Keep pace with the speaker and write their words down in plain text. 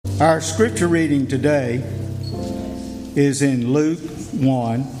Our scripture reading today is in Luke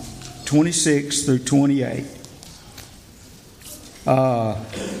 1, 26 through 28.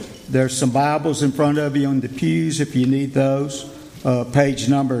 There's some Bibles in front of you on the pews if you need those. Page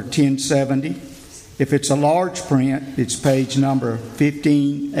number 1070. If it's a large print, it's page number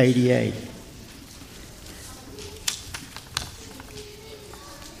 1588.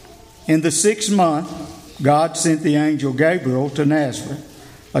 In the 6th month, God sent the angel Gabriel to Nazareth,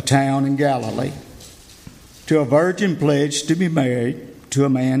 a town in Galilee, to a virgin pledged to be married to a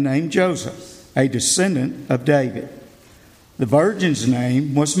man named Joseph, a descendant of David. The virgin's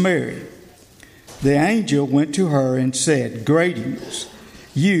name was Mary. The angel went to her and said, "Greetings,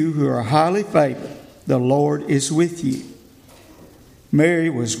 you who are highly favored, the Lord is with you." Mary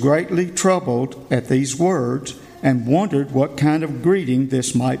was greatly troubled at these words and wondered what kind of greeting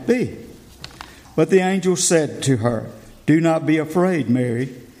this might be. But the angel said to her, "Do not be afraid, Mary.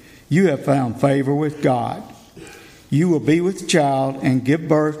 You have found favor with God. You will be with child and give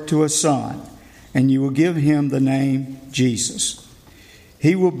birth to a son, and you will give him the name Jesus.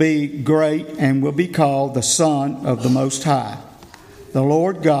 He will be great and will be called the Son of the Most High. The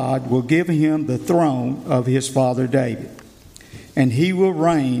Lord God will give him the throne of his father David, and he will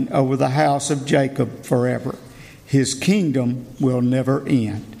reign over the house of Jacob forever. His kingdom will never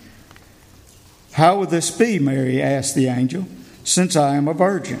end." "How will this be?" Mary asked the angel, "since I am a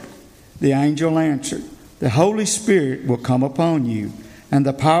virgin?" The angel answered, "The Holy Spirit will come upon you, and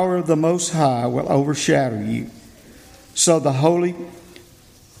the power of the Most High will overshadow you. So the Holy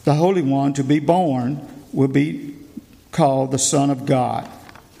One to be born will be called the Son of God.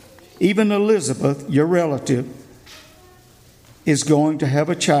 Even Elizabeth, your relative, is going to have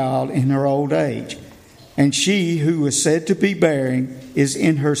a child in her old age, and she who is said to be bearing is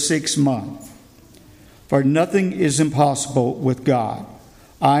in her 6th month. For nothing is impossible with God.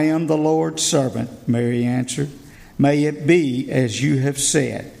 I am the Lord's servant," Mary answered. "May it be as you have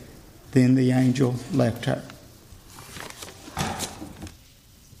said." Then the angel left her.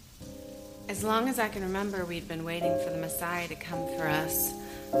 As long as I can remember, we'd been waiting for the Messiah to come for us.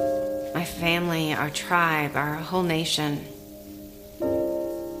 My family, our tribe, our whole nation.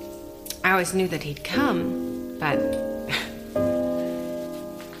 I always knew that he'd come, but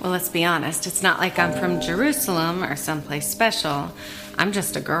well, let's be honest, it's not like I'm from Jerusalem or someplace special. I'm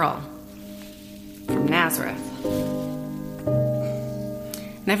just a girl from Nazareth.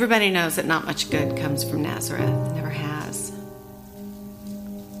 And everybody knows that not much good comes from Nazareth. Never has.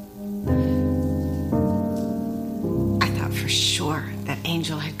 I thought for sure that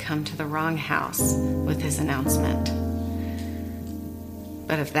angel had come to the wrong house with his announcement.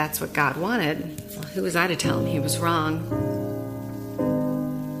 But if that's what God wanted, well, who was I to tell him he was wrong?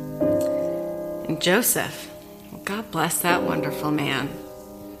 And Joseph, well, God bless that wonderful man.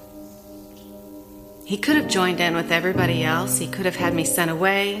 He could have joined in with everybody else. He could have had me sent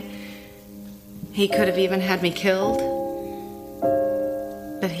away. He could have even had me killed.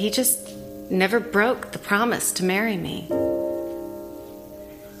 But he just never broke the promise to marry me.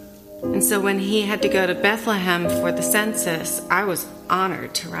 And so when he had to go to Bethlehem for the census, I was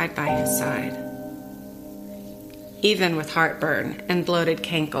honored to ride by his side, even with heartburn and bloated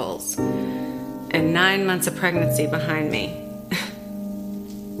cankles and 9 months of pregnancy behind me.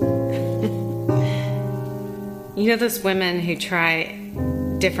 You know those women who try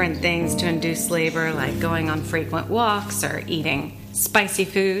different things to induce labor, like going on frequent walks or eating spicy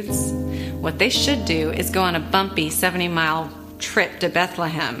foods? What they should do is go on a bumpy 70-mile trip to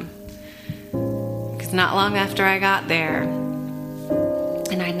Bethlehem. Because not long after I got there,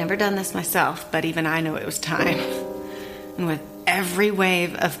 and I'd never done this myself, but even I knew it was time. And with every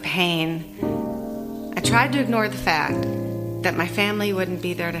wave of pain, I tried to ignore the fact that my family wouldn't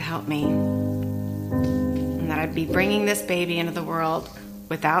be there to help me, and that I'd be bringing this baby into the world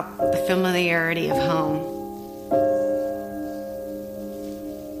without the familiarity of home.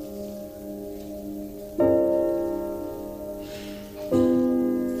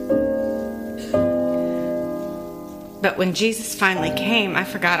 But when Jesus finally came, I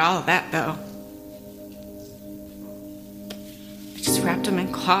forgot all of that, though. I just wrapped him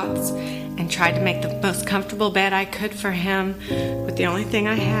in cloths and tried to make the most comfortable bed I could for him with the only thing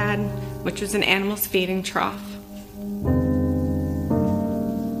I had, which was an animal's feeding trough.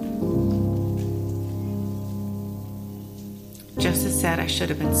 Joseph said I should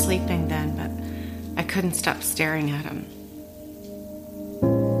have been sleeping then, but I couldn't stop staring at him.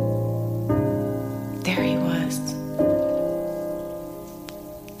 There he was.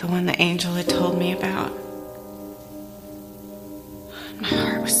 The one the angel had told me about. My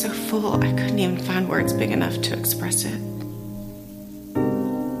heart was so full I couldn't even find words big enough to express it.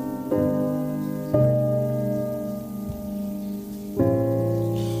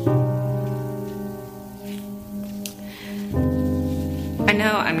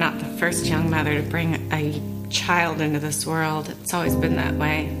 I'm not the first young mother to bring a child into this world. It's always been that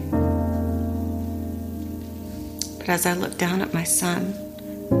way. But as I look down at my son,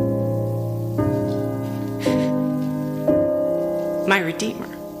 my Redeemer,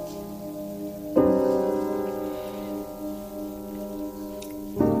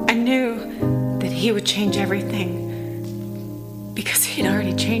 I knew that he would change everything because he'd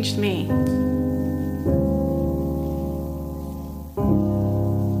already changed me.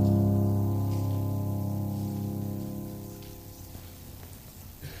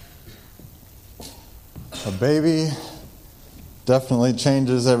 A baby definitely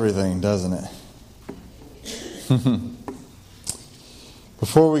changes everything, doesn't it?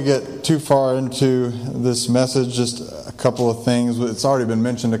 Before we get too far into this message, just a couple of things. It's already been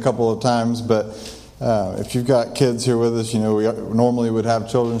mentioned a couple of times, but if you've got kids here with us, we normally would have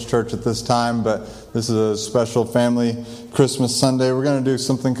children's church at this time, but this is a special family Christmas Sunday. We're going to do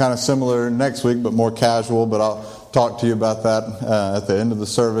something kind of similar next week, but more casual, but I'll talk to you about that at the end of the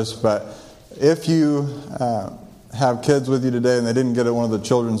service. But if you have kids with you today and they didn't get one of the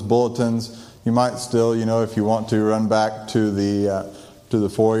children's bulletins, you might still, if you want to, run back to the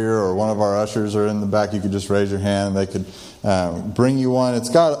foyer, or one of our ushers are in the back. You could just raise your hand and they could bring you one. It's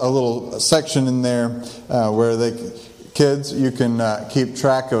got a little section in there where kids, you can keep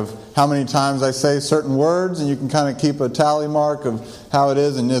track of how many times I say certain words, and you can kind of keep a tally mark of how it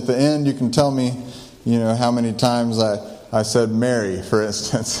is. And at the end, you can tell me, how many times I said Mary, for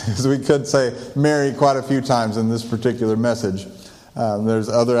instance, because we could say Mary quite a few times in this particular message. There's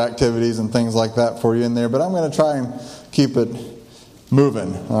other activities and things like that for you in there, but I'm going to try and keep it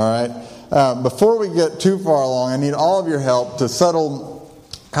moving, all right? Before we get too far along, I need all of your help to settle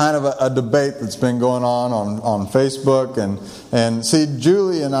kind of a debate that's been going on Facebook. And see,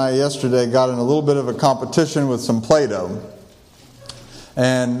 Julie and I yesterday got in a little bit of a competition with some Play-Doh.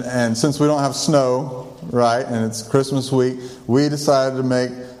 And since we don't have snow, right, and it's Christmas week, we decided to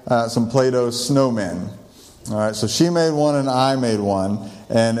make some Play-Doh snowmen. All right, so she made one and I made one,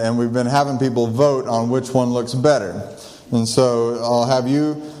 and we've been having people vote on which one looks better. And so I'll have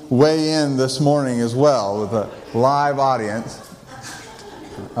you weigh in this morning as well with a live audience.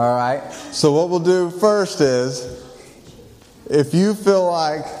 All right, so what we'll do first is, if you feel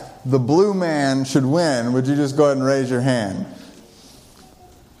like the blue man should win, would you just go ahead and raise your hand?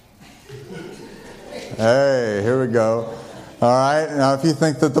 Hey, here we go. All right, now if you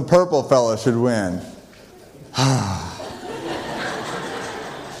think that the purple fella should win.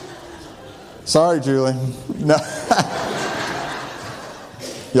 Sorry, Julie. No.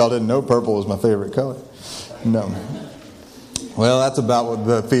 Y'all didn't know purple was my favorite color. No. Well, that's about what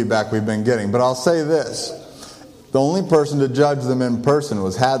the feedback we've been getting. But I'll say this. The only person to judge them in person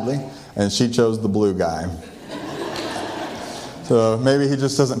was Hadley, and she chose the blue guy. So maybe he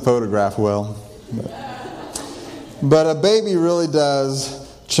just doesn't photograph well. But a baby really does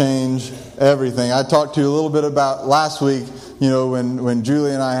change everything. I talked to you a little bit about last week, when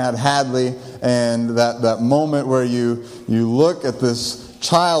Julie and I had Hadley, and that moment where you look at this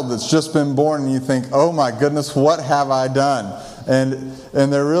child that's just been born and you think, oh my goodness, what have I done? And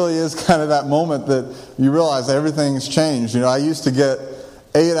there really is kind of that moment that you realize everything's changed. I used to get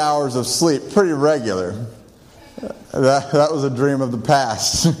 8 hours of sleep pretty regular. That was a dream of the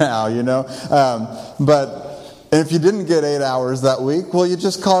past now, But if you didn't get 8 hours that week, well, you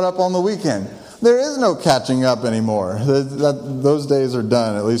just caught up on the weekend. There is no catching up anymore. Those days are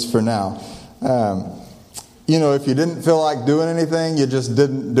done, at least for now. If you didn't feel like doing anything, you just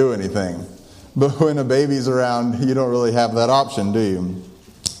didn't do anything. But when a baby's around, you don't really have that option, do you?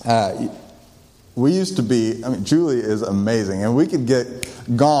 We used to be, Julie is amazing, and we could get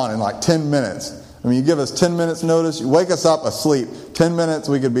gone in like 10 minutes. You give us 10 minutes notice, you wake us up asleep, 10 minutes,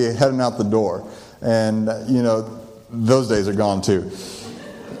 we could be heading out the door. And, those days are gone too.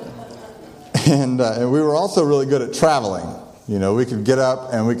 And we were also really good at traveling. We could get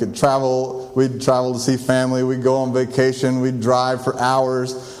up and we could travel. We'd travel to see family. We'd go on vacation. We'd drive for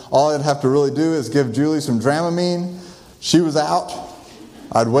hours. All I'd have to really do is give Julie some Dramamine. She was out.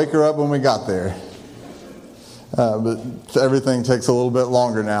 I'd wake her up when we got there. But everything takes a little bit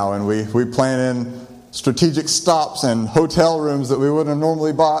longer now, and we plan in strategic stops and hotel rooms that we wouldn't have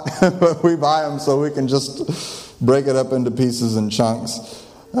normally bought, but we buy them so we can just break it up into pieces and chunks.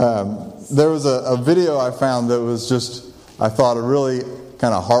 There was a video I found that was just, I thought, a really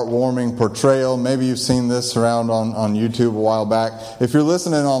kind of heartwarming portrayal. Maybe you've seen this around on YouTube a while back. If you're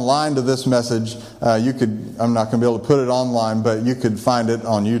listening online to this message, I'm not going to be able to put it online, but you could find it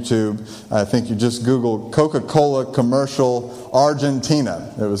on YouTube. I think you just Google Coca-Cola commercial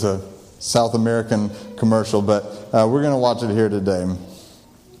Argentina. It was a South American commercial, but we're going to watch it here today.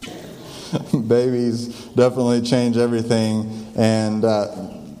 Babies definitely change everything, and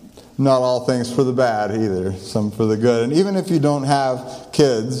not all things for the bad either, some for the good. And even if you don't have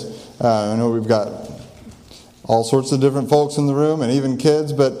kids, I know we've got all sorts of different folks in the room, and even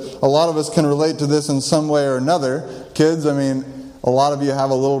kids, but a lot of us can relate to this in some way or another. Kids, I mean, a lot of you have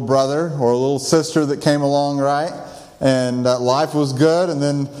a little brother or a little sister that came along, right? And life was good, and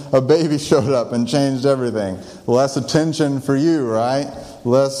then a baby showed up and changed everything. Less attention for you, right?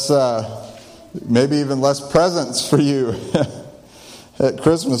 Less, maybe even less presents for you at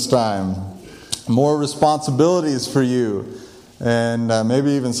Christmas time. More responsibilities for you. And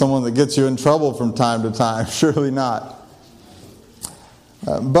maybe even someone that gets you in trouble from time to time. Surely not.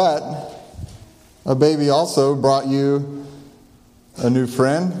 But a baby also brought you a new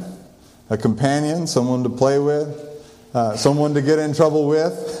friend, a companion, someone to play with, someone to get in trouble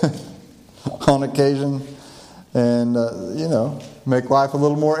with on occasion, and, make life a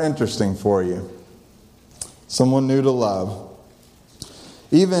little more interesting for you. Someone new to love.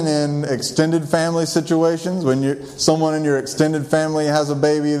 Even in extended family situations, when someone in your extended family has a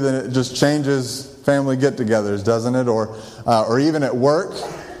baby, then it just changes family get-togethers, doesn't it? Or even at work,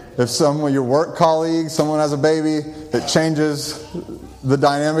 if some of your work colleagues, someone has a baby, it changes the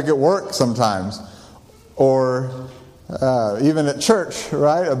dynamic at work sometimes. Or even at church,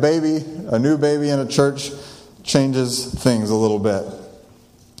 right? A new baby in a church changes things a little bit.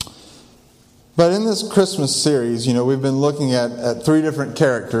 But in this Christmas series, we've been looking at three different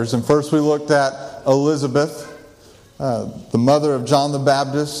characters. And first we looked at Elizabeth, the mother of John the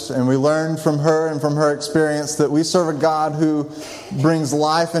Baptist. And we learned from her and from her experience that we serve a God who brings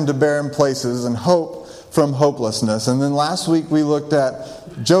life into barren places and hope from hopelessness. And then last week we looked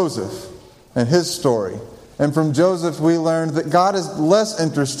at Joseph and his story. And from Joseph we learned that God is less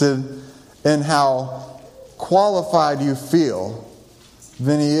interested in how qualified you feel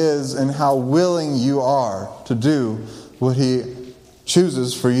than He is in how willing you are to do what He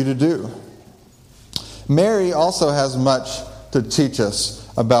chooses for you to do. Mary also has much to teach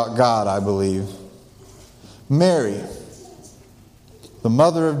us about God, I believe. Mary, the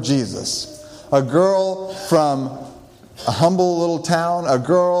mother of Jesus, a girl from a humble little town, a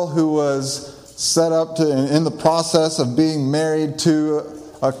girl who was set up in the process of being married to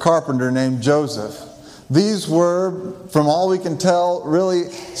a carpenter named Joseph. These were, from all we can tell, really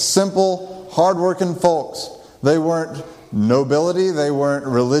simple, hardworking folks. They weren't nobility. They weren't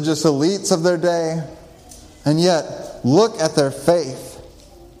religious elites of their day. And yet, look at their faith.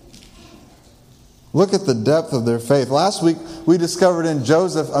 Look at the depth of their faith. Last week, we discovered in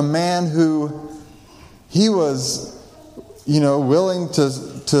Joseph a man who he was, willing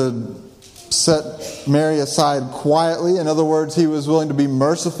to set Mary aside quietly. In other words, he was willing to be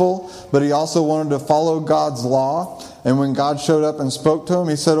merciful, but he also wanted to follow God's law. And when God showed up and spoke to him,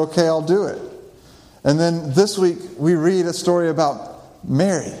 he said, okay, I'll do it. And then this week, we read a story about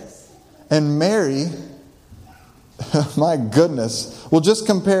Mary. And Mary, my goodness, well, just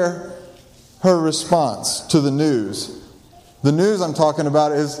compare her response to the news. The news I'm talking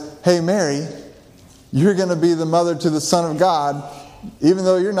about is, hey, Mary, you're going to be the mother to the Son of God, even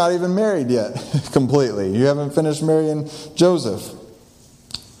though you're not even married yet completely. You haven't finished marrying Joseph.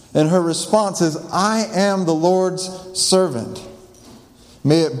 And her response is, I am the Lord's servant.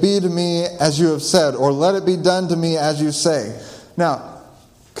 May it be to me as you have said, or let it be done to me as you say. Now,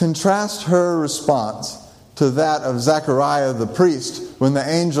 contrast her response to that of Zechariah the priest when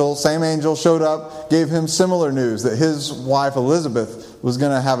the same angel showed up, gave him similar news that his wife Elizabeth was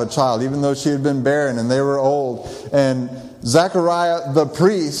going to have a child, even though she had been barren and they were old. And Zechariah the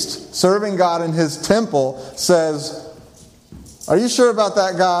priest, serving God in his temple, says, are you sure about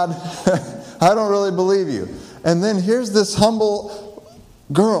that, God? I don't really believe you. And then here's this humble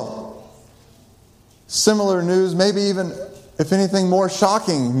girl. Similar news, maybe even, if anything, more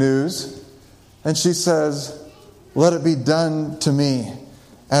shocking news. And she says, let it be done to me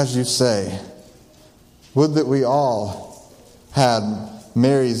as you say. Would that we all had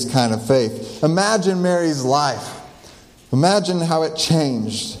Mary's kind of faith. Imagine Mary's life. Imagine how it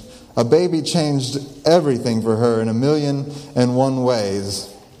changed. A baby changed everything for her in 1,000,001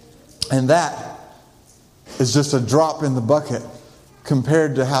 ways. And that is just a drop in the bucket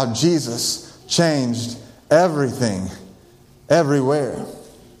compared to how Jesus changed everything, everywhere.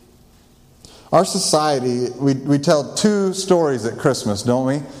 Our society, we tell two stories at Christmas, don't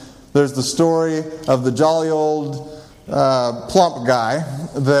we? There's the story of the jolly old plump guy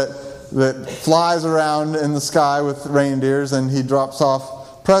that flies around in the sky with reindeers and he drops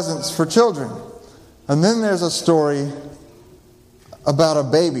off presents for children. And then there's a story about a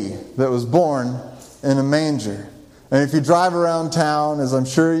baby that was born in a manger. And if you drive around town, as I'm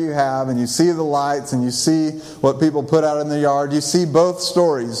sure you have, and you see the lights and you see what people put out in the yard, you see both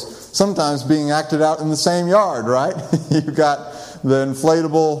stories sometimes being acted out in the same yard, right? You've got the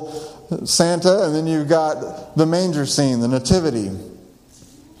inflatable Santa, and then you've got the manger scene, the nativity.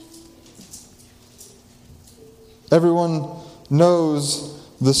 Everyone knows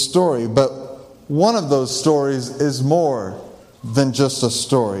the story, but one of those stories is more than just a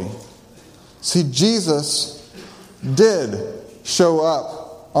story. See, Jesus did show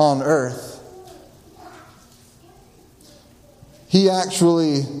up on earth. He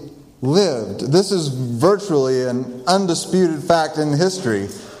actually lived. This is virtually an undisputed fact in history.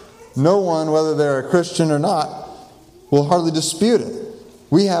 No one, whether they're a Christian or not, will hardly dispute it.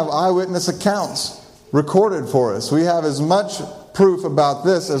 We have eyewitness accounts recorded for us. We have as much proof about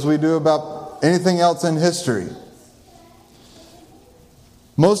this as we do about anything else in history.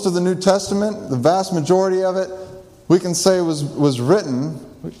 Most of the New Testament, the vast majority of it, we can say was written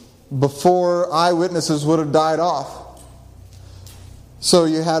before eyewitnesses would have died off. So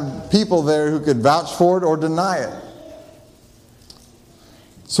you had people there who could vouch for it or deny it.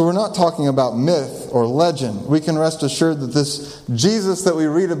 So we're not talking about myth or legend. We can rest assured that this Jesus that we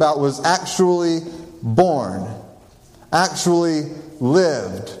read about was actually born, actually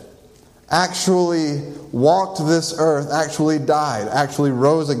lived, actually walked this earth, actually died, actually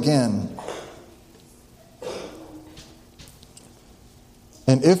rose again.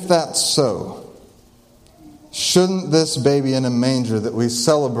 And if that's so, shouldn't this baby in a manger that we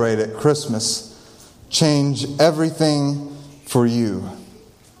celebrate at Christmas change everything for you?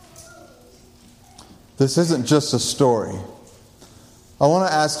 This isn't just a story. I want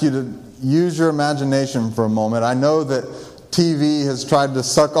to ask you to use your imagination for a moment. I know that TV has tried to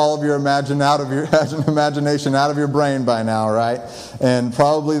suck all of your imagination out of your brain by now, right? And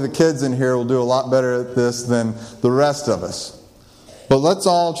probably the kids in here will do a lot better at this than the rest of us. But let's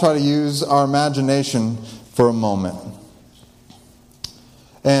all try to use our imagination for a moment.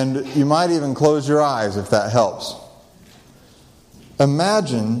 And you might even close your eyes if that helps.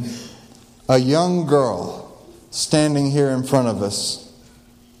 Imagine a young girl standing here in front of us,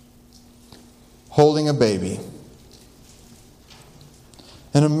 holding a baby.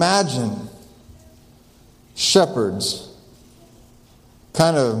 And imagine shepherds,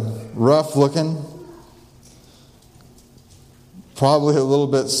 kind of rough looking, probably a little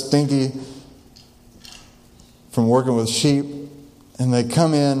bit stinky from working with sheep, and they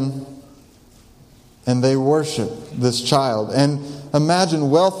come in and they worship this child. And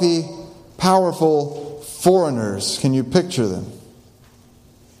imagine wealthy, powerful foreigners. Can you picture them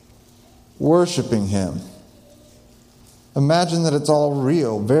worshiping him? Imagine that it's all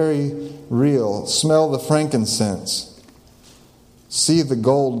real, very real. Smell the frankincense. See the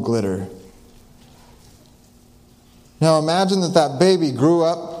gold glitter. Now imagine that baby grew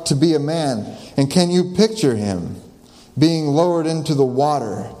up to be a man. And can you picture him being lowered into the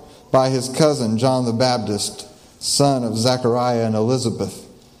water by his cousin John the Baptist, son of Zechariah and Elizabeth,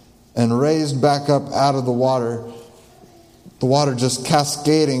 and raised back up out of the water just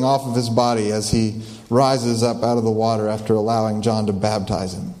cascading off of his body as he rises up out of the water after allowing John to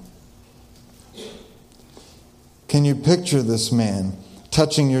baptize him? Can you picture this man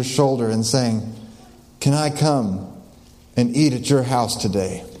touching your shoulder and saying, "Can I come and eat at your house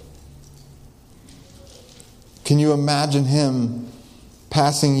today?" Can you imagine him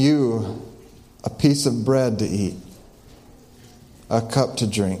passing you a piece of bread to eat, a cup to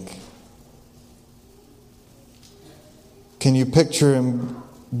drink? Can you picture him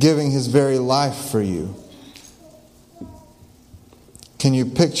giving his very life for you? Can you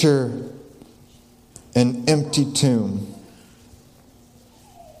picture an empty tomb?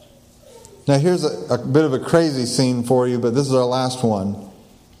 Now here's a bit of a crazy scene for you, but this is our last one.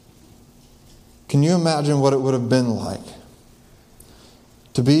 Can you imagine what it would have been like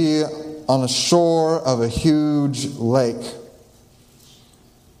to be on a shore of a huge lake,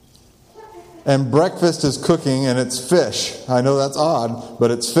 and breakfast is cooking and it's fish? I know that's odd,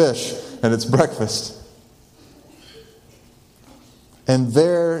 but it's fish and it's breakfast. And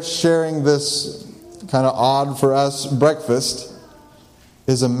there, sharing this kind of odd for us breakfast,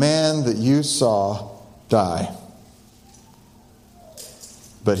 is a man that you saw die.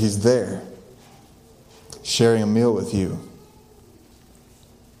 But he's there, sharing a meal with you.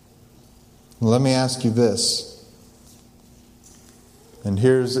 Let me ask you this. And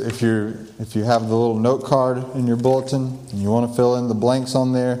here's, if you have the little note card in your bulletin and you want to fill in the blanks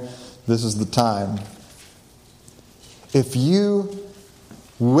on there, this is the time. If you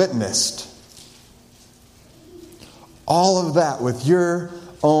witnessed all of that with your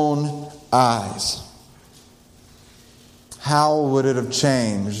own eyes, how would it have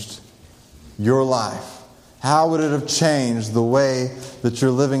changed your life? How would it have changed the way that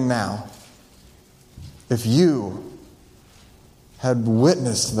you're living now if you had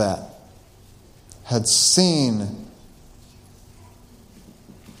witnessed that, had seen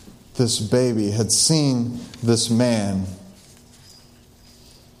this baby, had seen this man?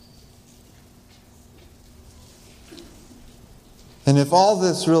 And if all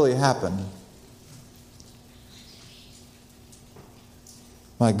this really happened,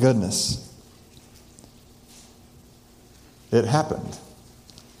 my goodness, it happened.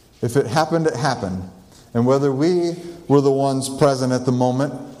 If it happened, it happened. And whether we were the ones present at the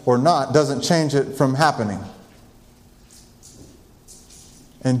moment or not doesn't change it from happening.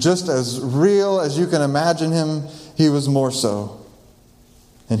 And just as real as you can imagine him, he was more so.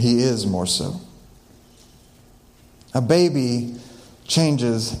 And he is more so. A baby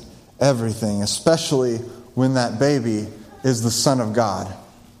changes everything, especially when that baby is the Son of God,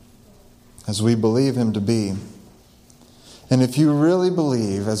 as we believe him to be. And if you really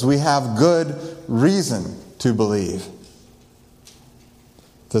believe, as we have good reason to believe,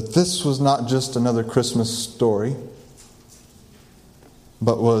 that this was not just another Christmas story,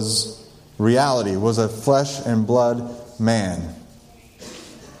 but was reality, was a flesh and blood man,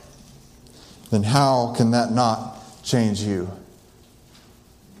 then how can that not change you?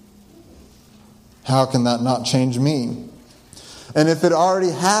 How can that not change me? And if it already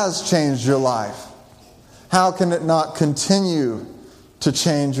has changed your life, how can it not continue to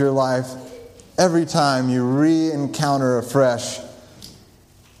change your life every time you re-encounter afresh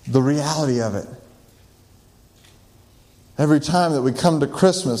the reality of it? Every time that we come to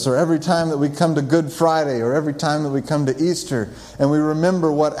Christmas, or every time that we come to Good Friday, or every time that we come to Easter, and we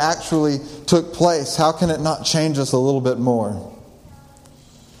remember what actually took place, how can it not change us a little bit more?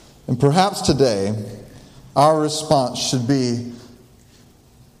 And perhaps today, our response should be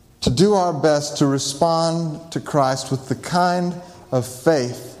to do our best to respond to Christ with the kind of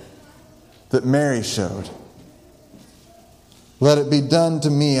faith that Mary showed. Let it be done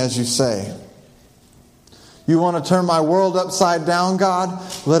to me as you say. You want to turn my world upside down, God?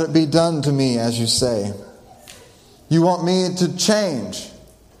 Let it be done to me as you say. You want me to change?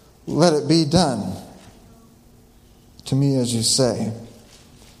 Let it be done to me as you say.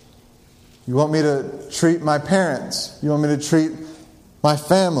 You want me to treat my parents? You want me to treat my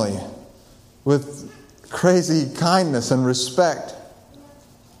family with crazy kindness and respect?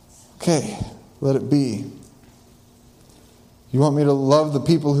 Okay, let it be. You want me to love the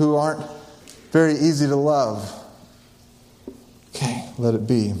people who aren't very easy to love? Okay, let it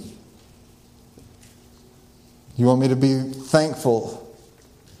be. You want me to be thankful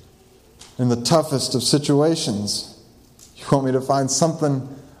in the toughest of situations? You want me to find something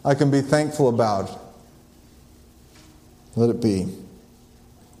I can be thankful about? Let it be.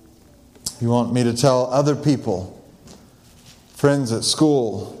 You want me to tell other people, friends at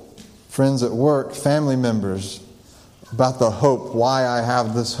school, friends at work, family members, about the hope, why I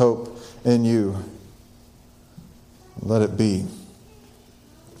have this hope in you? Let it be.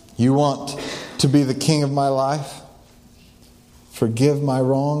 You want to be the king of my life? Forgive my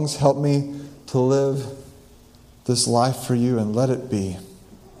wrongs. Help me to live this life for you, and let it be.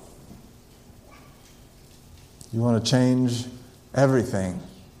 You want to change everything?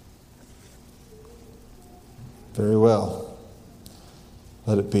 Very well.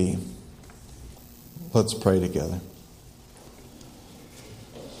 Let it be. Let's pray together.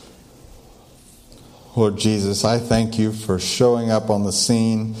 Lord Jesus, I thank you for showing up on the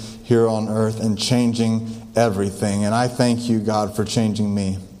scene here on earth and changing everything. And I thank you, God, for changing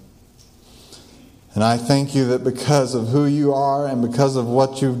me. And I thank you that because of who you are and because of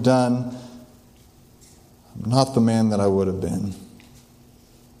what you've done, I'm not the man that I would have been.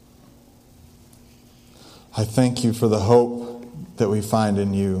 I thank you for the hope that we find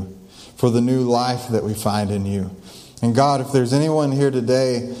in you, for the new life that we find in you. And God, if there's anyone here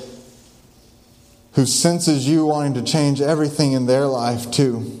today who senses you wanting to change everything in their life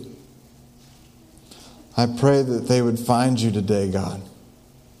too, I pray that they would find you today, God.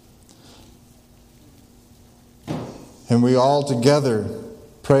 And we all together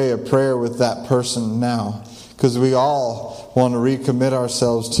pray a prayer with that person now, because we all want to recommit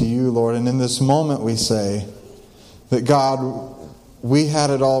ourselves to you, Lord. And in this moment we say that, God, we had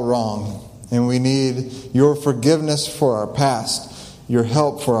it all wrong, and we need your forgiveness for our past, your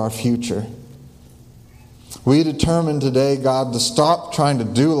help for our future. We determine today, God, to stop trying to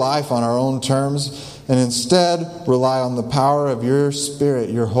do life on our own terms and instead rely on the power of your Spirit,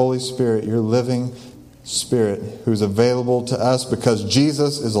 your Holy Spirit, your living Spirit, who's available to us because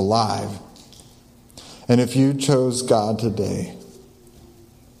Jesus is alive. And if you chose God today,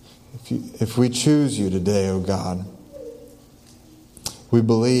 if we choose you today, O God, we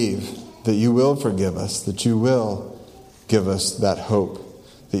believe that you will forgive us, that you will give us that hope,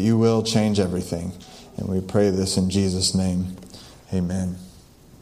 that you will change everything. And we pray this in Jesus' name. Amen.